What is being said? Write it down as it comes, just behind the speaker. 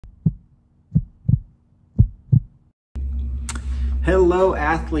Hello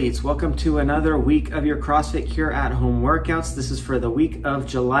athletes, welcome to another week of your CrossFit Cure at Home workouts. This is for the week of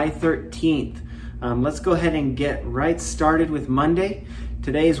July 13th. Let's go ahead and get right started with Monday.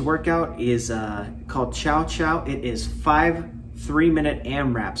 Today's workout is called Chow Chow. It is 5 3-minute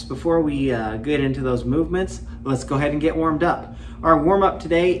AMRAPs. Before we get into those movements, let's go ahead and get warmed up. Our warm up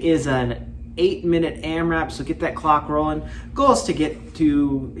today is an 8-minute AMRAP, so get that clock rolling. Goal is to get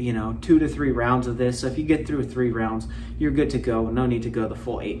to 2 to 3 rounds of this. So if you get through 3 rounds, you're good to go. No need to go the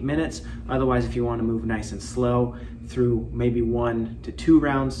full 8 minutes. Otherwise, if you want to move nice and slow through maybe 1 to 2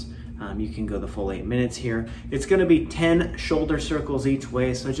 rounds, you can go the full 8 minutes here. It's going to be 10 shoulder circles each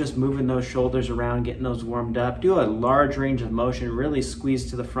way, so just moving those shoulders around, getting those warmed up. Do a large range of motion, really squeeze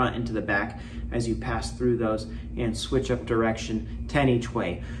to the front and to the back as you pass through those, and switch up direction, 10 each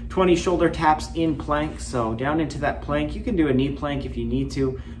way. 20 shoulder taps in plank, so down into that plank. You can do a knee plank if you need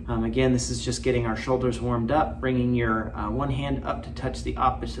to. Again, this is just getting our shoulders warmed up, bringing your one hand up to touch the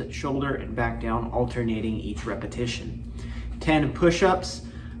opposite shoulder and back down, alternating each repetition. 10 push-ups.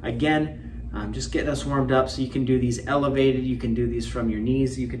 Again, just getting us warmed up, so you can do these elevated, you can do these from your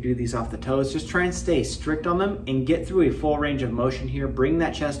knees, you can do these off the toes. Just try and stay strict on them and get through a full range of motion here. Bring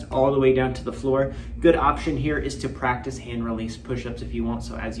that chest all the way down to the floor. Good option here is to practice hand release push-ups if you want,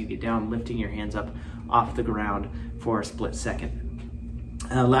 so as you get down, lifting your hands up off the ground for a split second.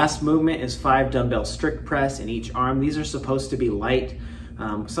 Last movement is 5 dumbbell strict press in each arm. These are supposed to be light.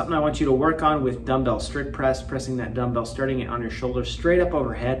 Something I want you to work on with dumbbell strict press, pressing that dumbbell, starting it on your shoulder straight up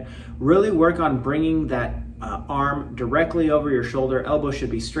overhead. Really work on bringing that arm directly over your shoulder. Elbow should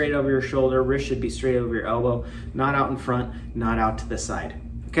be straight over your shoulder. Wrist should be straight over your elbow, not out in front, not out to the side.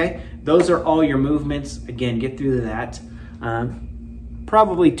 Okay, those are all your movements. Again, get through that.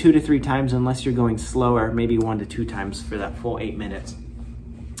 Probably 2 to 3 times unless you're going slower, maybe 1 to 2 times for that full 8 minutes.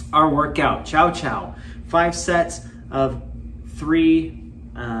 Our workout, Chow Chow, 5 sets of 5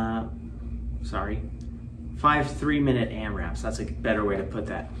 3-minute AMRAPs. That's a better way to put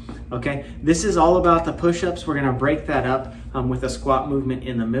that. Okay, this is all about the push-ups. We're gonna break that up with a squat movement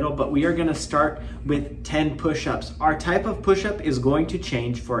in the middle, but we are gonna start with 10 push-ups. Our type of push-up is going to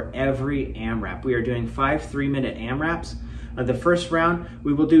change for every AMRAP. We are doing 5 3-minute AMRAPs. The first round,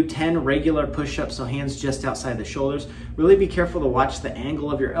 we will do 10 regular push-ups, so hands just outside the shoulders. Really be careful to watch the angle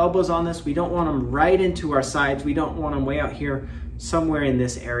of your elbows on this. We don't want them right into our sides. We don't want them way out here, somewhere in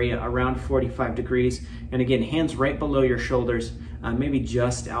this area, around 45 degrees. And again, hands right below your shoulders, maybe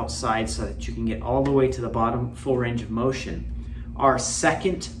just outside so that you can get all the way to the bottom, full range of motion. Our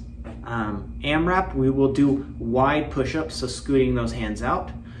second AMRAP, we will do wide push-ups, so scooting those hands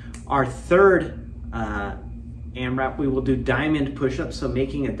out. Our third AMRAP, we will do diamond push-ups, so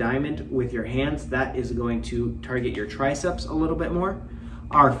making a diamond with your hands. That is going to target your triceps a little bit more.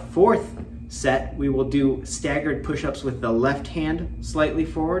 Our fourth set, we will do staggered push-ups with the left hand slightly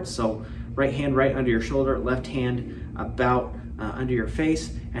forward, so right hand right under your shoulder, left hand about under your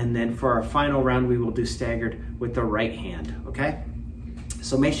face, and then for our final round, we will do staggered with the right hand, okay?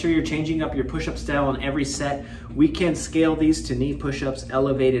 So make sure you're changing up your push-up style on every set. We can scale these to knee push-ups,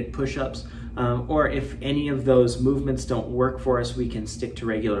 elevated push-ups, or if any of those movements don't work for us, we can stick to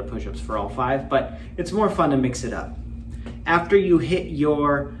regular push-ups for all 5, but it's more fun to mix it up. After you hit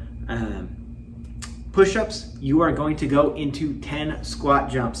your push-ups, you are going to go into 10 squat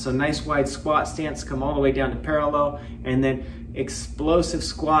jumps. So nice wide squat stance, come all the way down to parallel, and then explosive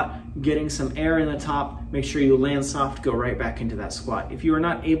squat, getting some air in the top. Make sure you land soft, go right back into that squat. If you are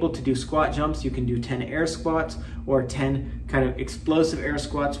not able to do squat jumps, you can do 10 air squats or 10 kind of explosive air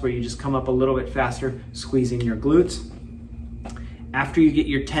squats where you just come up a little bit faster, squeezing your glutes. After you get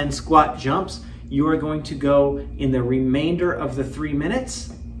your 10 squat jumps, you are going to go in the remainder of the 3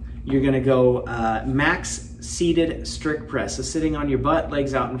 minutes. You're gonna go max seated strict press. So sitting on your butt,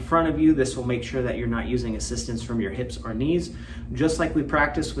 legs out in front of you. This will make sure that you're not using assistance from your hips or knees. Just like we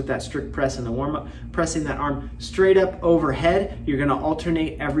practiced with that strict press in the warm-up, pressing that arm straight up overhead. You're gonna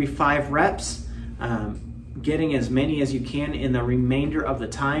alternate every 5 reps, getting as many as you can in the remainder of the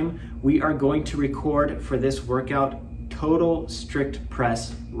time. We are going to record for this workout total strict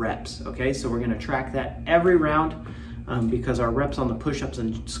press reps, okay? So we're gonna track that every round. Because our reps on the push-ups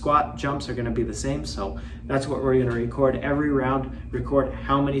and squat jumps are gonna be the same. So that's what we're gonna record every round, record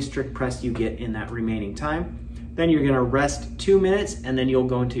how many strict press you get in that remaining time. Then you're gonna rest 2 minutes, and then you'll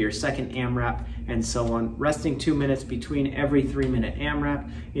go into your second AMRAP and so on. Resting 2 minutes between every 3-minute AMRAP.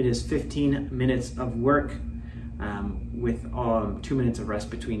 It is 15 minutes of work with 2 minutes of rest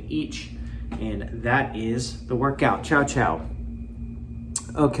between each. And that is the workout. Chow Chow.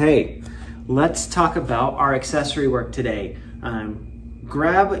 Okay. Let's talk about our accessory work today.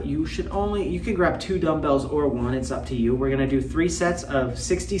 you can grab 2 dumbbells or 1, it's up to you. We're gonna do 3 sets of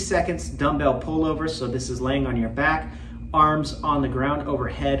 60 seconds dumbbell pullovers. So this is laying on your back, arms on the ground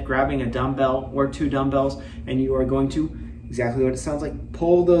overhead, grabbing a dumbbell or 2 dumbbells, and you are going to, exactly what it sounds like,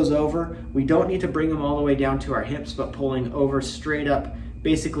 pull those over. We don't need to bring them all the way down to our hips, but pulling over straight up,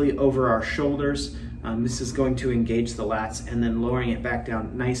 basically over our shoulders. This is going to engage the lats, and then lowering it back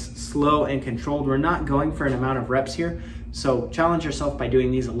down, nice, slow, and controlled. We're not going for an amount of reps here, so challenge yourself by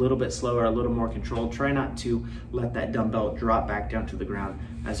doing these a little bit slower, a little more controlled. Try not to let that dumbbell drop back down to the ground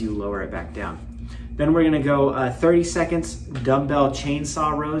as you lower it back down. Then we're gonna go 30 seconds dumbbell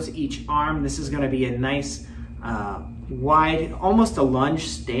chainsaw rows each arm. This is gonna be a nice wide, almost a lunge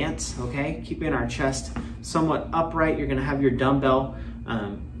stance, okay? Keeping our chest somewhat upright. You're gonna have your dumbbell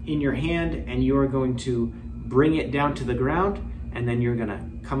in your hand, and you're going to bring it down to the ground, and then you're gonna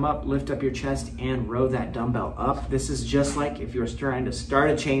come up, lift up your chest, and row that dumbbell up. This is just like if you were trying to start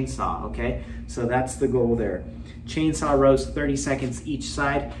a chainsaw, okay? So that's the goal there. Chainsaw rows, 30 seconds each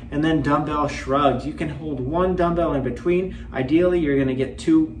side, and then dumbbell shrugs. You can hold 1 dumbbell in between. Ideally, you're gonna get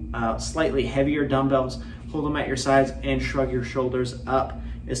 2 slightly heavier dumbbells, hold them at your sides, and shrug your shoulders up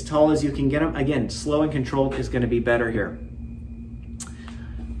as tall as you can get them. Again, slow and controlled is gonna be better here.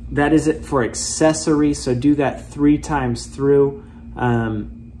 That is it for accessory, so do that 3 times through.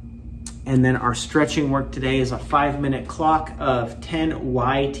 And then our stretching work today is a 5-minute clock of 10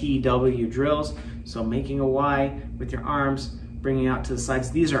 YTW drills. So making a Y with your arms, bringing out to the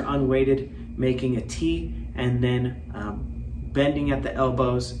sides. These are unweighted, making a T, and then bending at the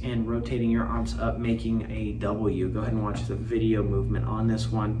elbows and rotating your arms up, making a W. Go ahead and watch the video movement on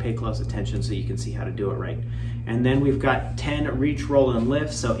this one. Pay close attention so you can see how to do it right. And then we've got 10 reach, roll, and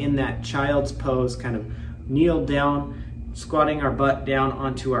lift. So in that child's pose, kind of kneel down, squatting our butt down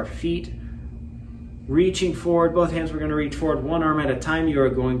onto our feet, reaching forward. Both hands, we're gonna reach forward 1 arm at a time. You are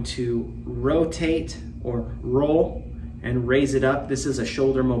going to rotate or roll and raise it up. This is a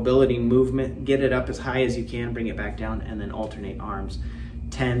shoulder mobility movement. Get it up as high as you can, bring it back down, and then alternate arms.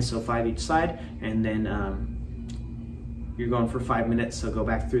 10, so 5 each side, and then you're going for 5 minutes, so go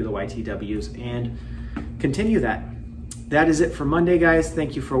back through the YTWs and continue that. That is it for Monday, guys.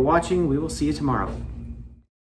 Thank you for watching. We will see you tomorrow.